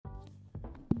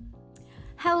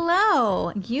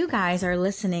Hello, you guys are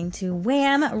listening to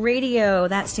WHAM Radio.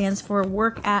 That stands for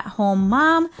Work at Home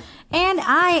Mom. And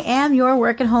I am your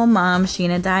work at home mom,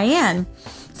 Sheena Diane.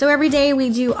 So every day we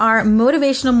do our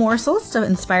motivational morsels to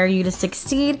inspire you to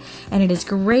succeed. And it is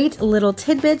great little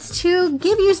tidbits to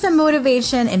give you some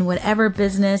motivation in whatever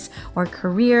business or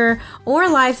career or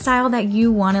lifestyle that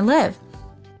you want to live.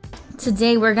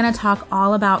 Today we're going to talk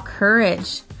all about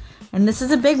courage. And this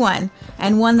is a big one,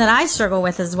 and one that I struggle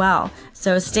with as well.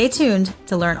 So stay tuned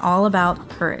to learn all about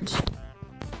courage.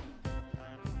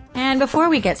 And before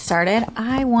we get started,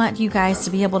 I want you guys to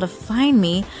be able to find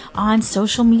me on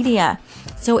social media.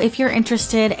 So if you're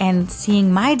interested in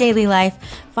seeing my daily life,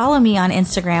 follow me on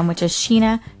Instagram, which is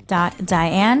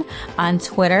Sheena.Diane, on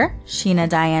Twitter,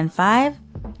 SheenaDiane5,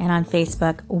 and on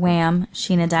Facebook, Wham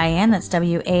Sheena Diane. That's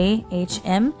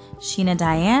WAHM, Sheena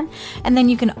Diane. And then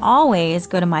you can always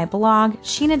go to my blog,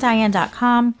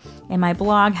 SheenaDiane.com. And my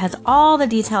blog has all the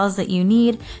details that you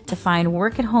need to find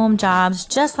work at home jobs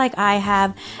just like I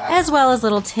have, as well as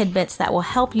little tidbits that will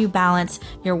help you balance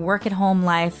your work at home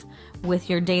life with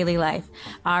your daily life.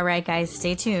 All right, guys,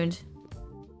 stay tuned.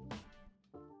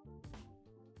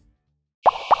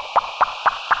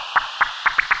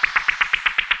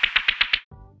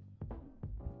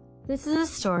 This is a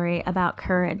story about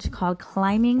courage called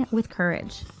Climbing with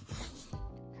Courage.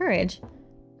 Courage,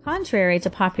 contrary to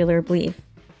popular belief,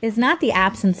 is not the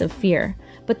absence of fear,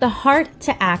 but the heart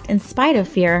to act in spite of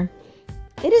fear.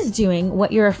 It is doing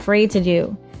what you're afraid to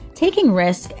do, taking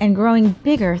risk and growing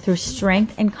bigger through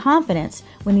strength and confidence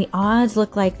when the odds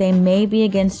look like they may be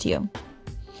against you.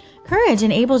 Courage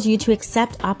enables you to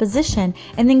accept opposition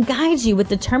and then guides you with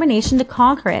determination to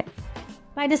conquer it.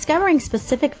 By discovering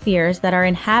specific fears that are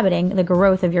inhibiting the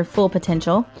growth of your full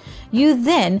potential, you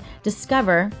then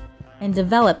discover and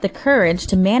develop the courage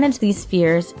to manage these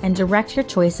fears and direct your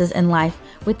choices in life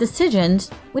with decisions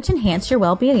which enhance your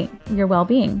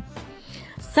well-being.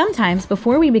 Sometimes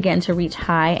before we begin to reach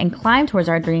high and climb towards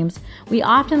our dreams, we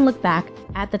often look back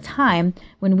at the time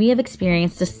when we have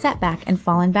experienced a setback and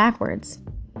fallen backwards.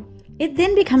 It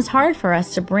then becomes hard for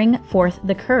us to bring forth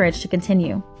the courage to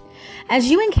continue. As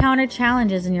you encounter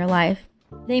challenges in your life,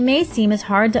 they may seem as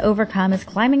hard to overcome as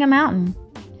climbing a mountain.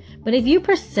 But if you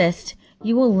persist,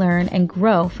 you will learn and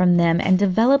grow from them and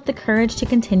develop the courage to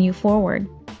continue forward.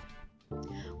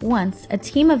 Once, a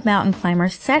team of mountain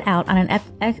climbers set out on an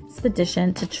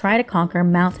expedition to try to conquer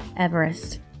Mount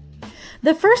Everest.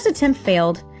 The first attempt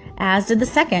failed, as did the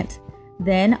second.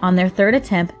 Then, on their third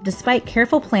attempt, despite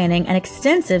careful planning and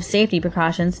extensive safety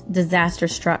precautions, disaster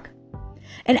struck.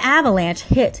 An avalanche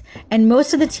hit, and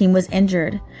most of the team was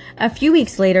injured. A few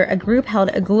weeks later, a group held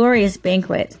a glorious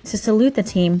banquet to salute the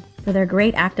team for their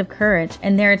great act of courage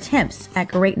and their attempts at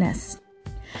greatness.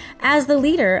 As the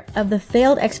leader of the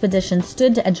failed expedition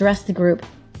stood to address the group,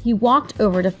 he walked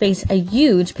over to face a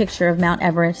huge picture of Mount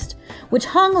Everest, which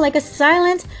hung like a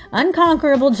silent,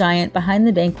 unconquerable giant behind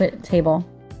the banquet table.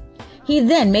 He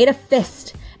then made a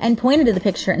fist and pointed to the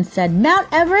picture and said, "Mount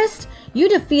Everest, you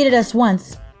defeated us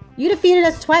once. You defeated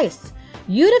us twice.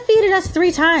 You defeated us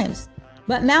 3 times.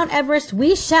 But Mount Everest,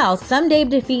 we shall someday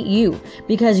defeat you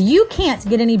because you can't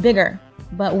get any bigger,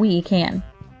 but we can."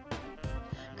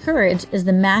 Courage is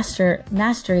the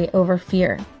mastery over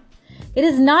fear. It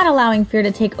is not allowing fear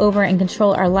to take over and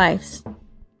control our lives.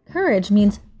 Courage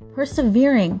means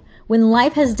persevering when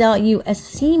life has dealt you a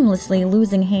seamlessly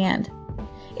losing hand.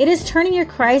 It is turning your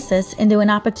crisis into an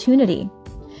opportunity.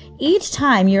 Each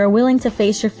time you are willing to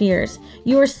face your fears,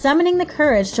 you are summoning the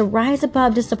courage to rise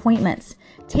above disappointments,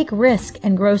 take risk,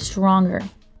 and grow stronger.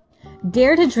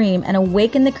 Dare to dream and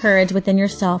awaken the courage within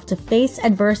yourself to face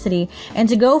adversity and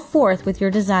to go forth with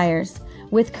your desires.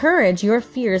 With courage, your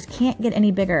fears can't get any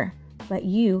bigger, but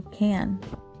you can.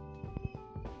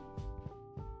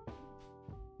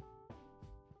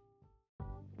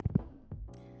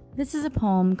 This is a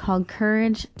poem called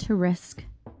Courage to Risk.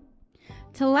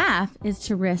 To laugh is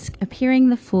to risk appearing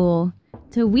the fool.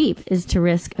 To weep is to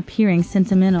risk appearing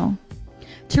sentimental.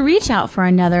 To reach out for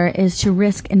another is to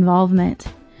risk involvement.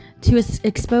 To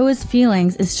expose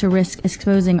feelings is to risk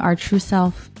exposing our true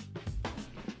self.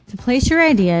 To place your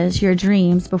ideas, your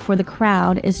dreams before the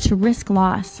crowd is to risk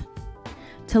loss.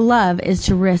 To love is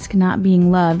to risk not being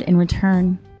loved in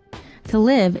return. To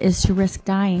live is to risk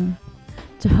dying.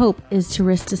 To hope is to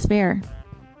risk despair.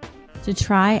 To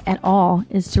try at all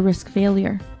is to risk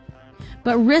failure.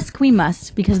 But risk we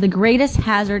must, because the greatest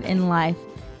hazard in life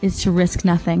is to risk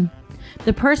nothing.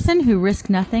 The person who risks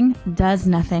nothing does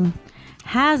nothing,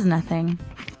 has nothing.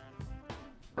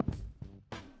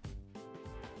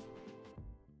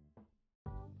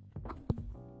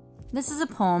 This is a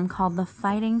poem called The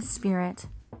Fighting Spirit.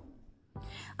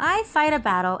 I fight a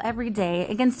battle every day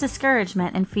against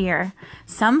discouragement and fear.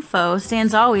 Some foe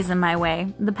stands always in my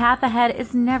way. The path ahead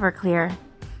is never clear.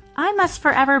 I must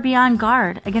forever be on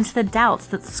guard against the doubts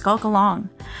that skulk along.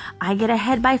 I get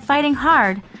ahead by fighting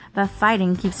hard, but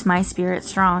fighting keeps my spirit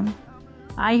strong.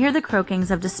 I hear the croakings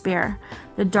of despair,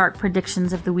 the dark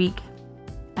predictions of the weak.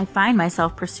 I find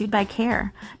myself pursued by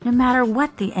care, no matter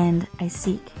what the end I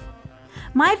seek.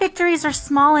 My victories are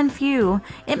small and few.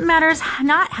 It matters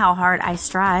not how hard I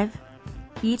strive.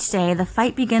 Each day the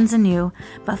fight begins anew,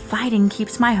 but fighting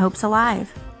keeps my hopes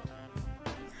alive.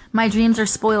 My dreams are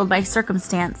spoiled by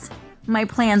circumstance. My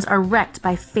plans are wrecked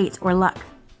by fate or luck.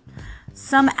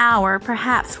 Some hour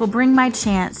perhaps will bring my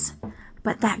chance,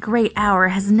 but that great hour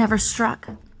has never struck.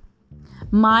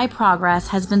 My progress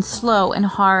has been slow and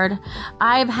hard.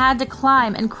 I've had to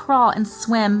climb and crawl and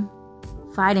swim,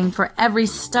 fighting for every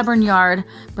stubborn yard,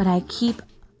 but I keep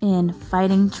in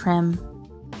fighting trim.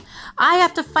 I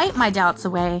have to fight my doubts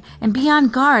away and be on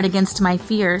guard against my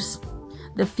fears.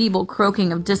 The feeble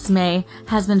croaking of dismay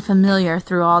has been familiar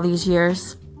through all these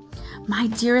years. My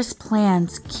dearest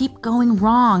plans keep going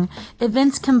wrong.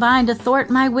 Events combine to thwart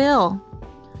my will.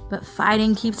 But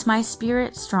fighting keeps my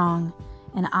spirit strong,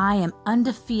 and I am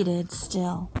undefeated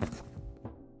still.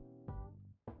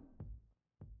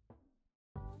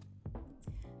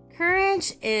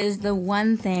 Courage is the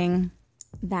one thing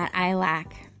that I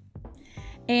lack.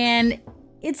 And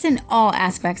it's in all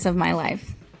aspects of my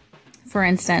life. For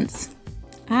instance,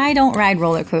 I don't ride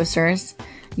roller coasters.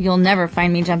 You'll never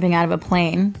find me jumping out of a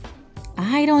plane.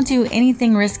 I don't do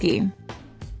anything risky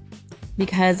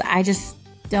because I just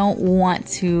don't want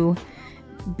to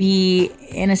be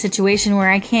in a situation where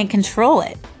I can't control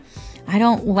it. I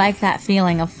don't like that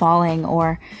feeling of falling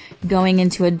or going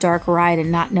into a dark ride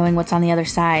and not knowing what's on the other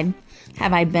side.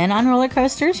 Have I been on roller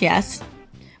coasters? Yes,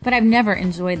 but I've never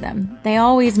enjoyed them. They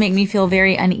always make me feel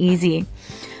very uneasy.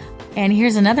 And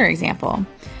here's another example.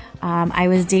 I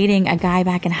was dating a guy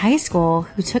back in high school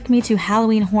who took me to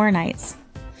Halloween Horror Nights.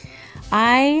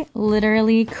 I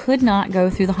literally could not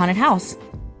go through the haunted house.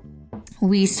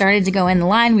 We started to go in the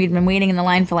line. We'd been waiting in the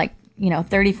line for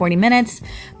 30, 40 minutes.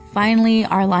 Finally,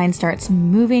 our line starts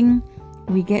moving.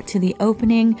 We get to the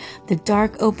opening, the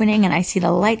dark opening, and I see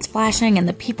the lights flashing and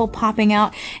the people popping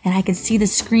out, and I could see the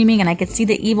screaming and I could see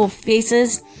the evil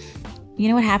faces. You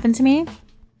know what happened to me?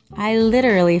 I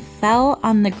literally fell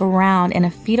on the ground in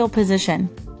a fetal position.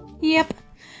 Yep.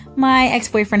 My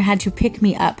ex-boyfriend had to pick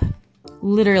me up,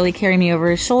 literally carry me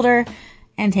over his shoulder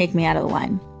and take me out of the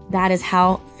line. That is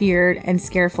how feared and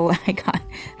scareful I got.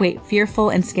 Wait, fearful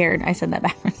and scared. I said that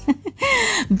backwards.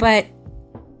 But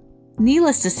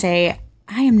needless to say,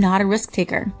 I am not a risk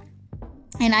taker.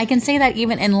 And I can say that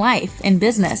even in life, in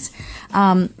business.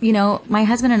 My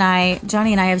husband and I,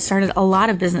 Johnny and I, have started a lot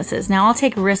of businesses. Now, I'll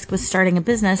take a risk with starting a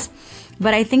business,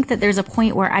 but I think that there's a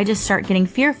point where I just start getting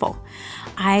fearful.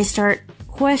 I start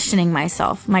questioning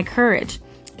myself, my courage.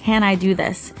 Can I do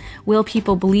this? Will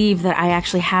people believe that I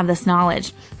actually have this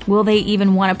knowledge? Will they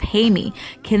even want to pay me?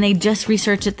 Can they just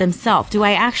research it themselves? Do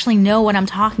I actually know what I'm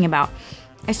talking about?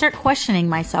 I start questioning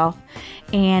myself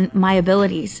and my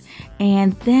abilities,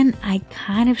 and then I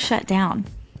kind of shut down.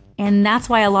 And that's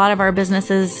why a lot of our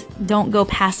businesses don't go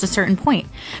past a certain point,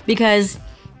 because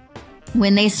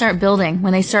when they start building,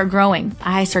 when they start growing,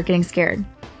 I start getting scared.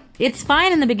 It's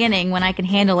fine in the beginning when I can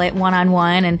handle it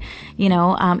one-on-one. And,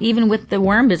 even with the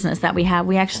worm business that we have,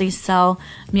 we actually sell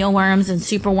mealworms and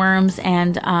superworms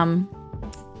and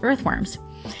earthworms.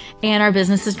 And our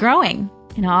business is growing.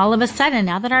 All of a sudden,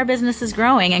 now that our business is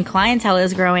growing and clientele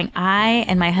is growing, I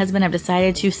and my husband have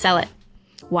decided to sell it.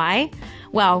 Why?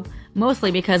 Well,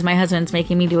 mostly because my husband's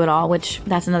making me do it all, which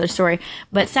that's another story.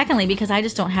 But secondly, because I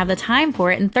just don't have the time for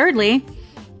it. And thirdly,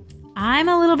 I'm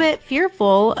a little bit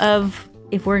fearful of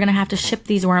if we're going to have to ship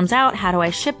these worms out. How do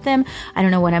I ship them? I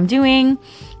don't know what I'm doing.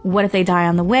 What if they die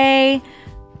on the way?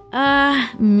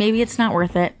 Maybe it's not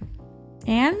worth it.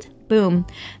 And boom,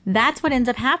 that's what ends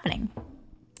up happening.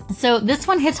 So this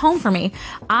one hits home for me.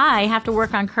 I have to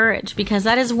work on courage because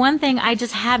that is one thing I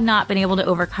just have not been able to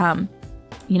overcome.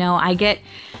 I get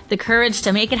the courage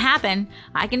to make it happen.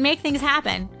 I can make things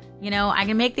happen. I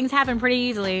can make things happen pretty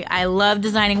easily. I love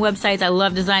designing websites. I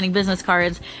love designing business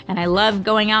cards. And I love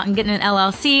going out and getting an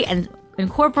LLC and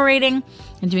incorporating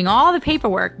and doing all the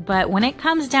paperwork. But when it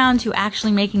comes down to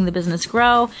actually making the business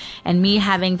grow and me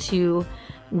having to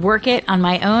work it on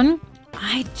my own,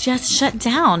 I just shut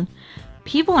down.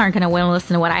 People aren't going to want to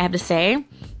listen to what I have to say.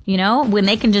 When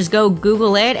they can just go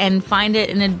Google it and find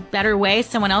it in a better way,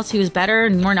 someone else who's better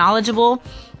and more knowledgeable.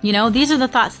 These are the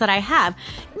thoughts that I have.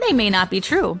 They may not be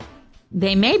true.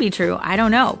 They may be true. I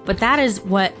don't know. But that is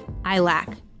what I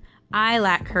lack. I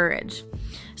lack courage.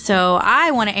 So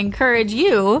I want to encourage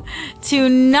you to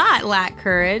not lack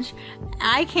courage.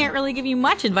 I can't really give you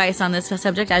much advice on this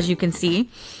subject, as you can see,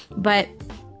 but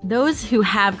those who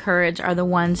have courage are the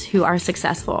ones who are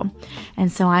successful.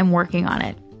 And so I'm working on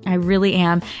it. I really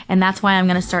am. And that's why I'm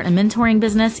going to start a mentoring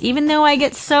business, even though I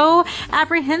get so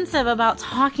apprehensive about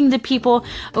talking to people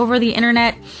over the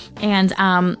internet and,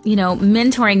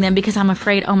 mentoring them, because I'm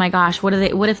afraid, oh my gosh, what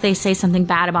if they say something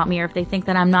bad about me, or if they think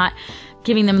that I'm not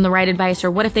giving them the right advice,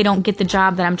 or what if they don't get the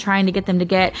job that I'm trying to get them to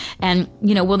get? And,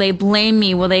 will they blame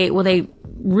me? Will they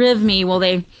riv me? Will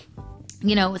they,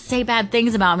 say bad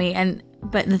things about me?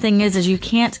 But the thing is you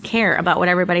can't care about what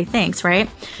everybody thinks, right?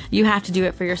 You have to do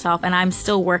it for yourself. And I'm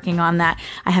still working on that.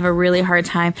 I have a really hard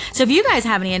time. So if you guys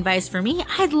have any advice for me,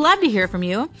 I'd love to hear from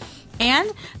you.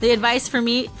 And the advice from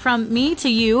me to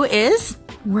you is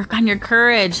work on your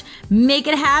courage. Make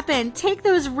it happen. Take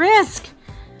those risks.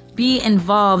 Be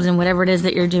involved in whatever it is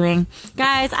that you're doing.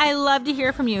 Guys, I love to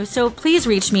hear from you. So please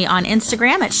reach me on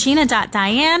Instagram at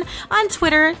Sheena.Diane, on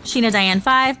Twitter,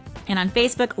 SheenaDiane5, and on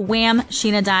Facebook, Wham!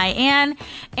 Sheena Diane.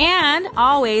 And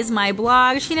always my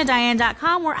blog,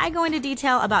 SheenaDiane.com, where I go into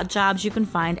detail about jobs you can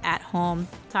find at home.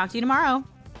 Talk to you tomorrow.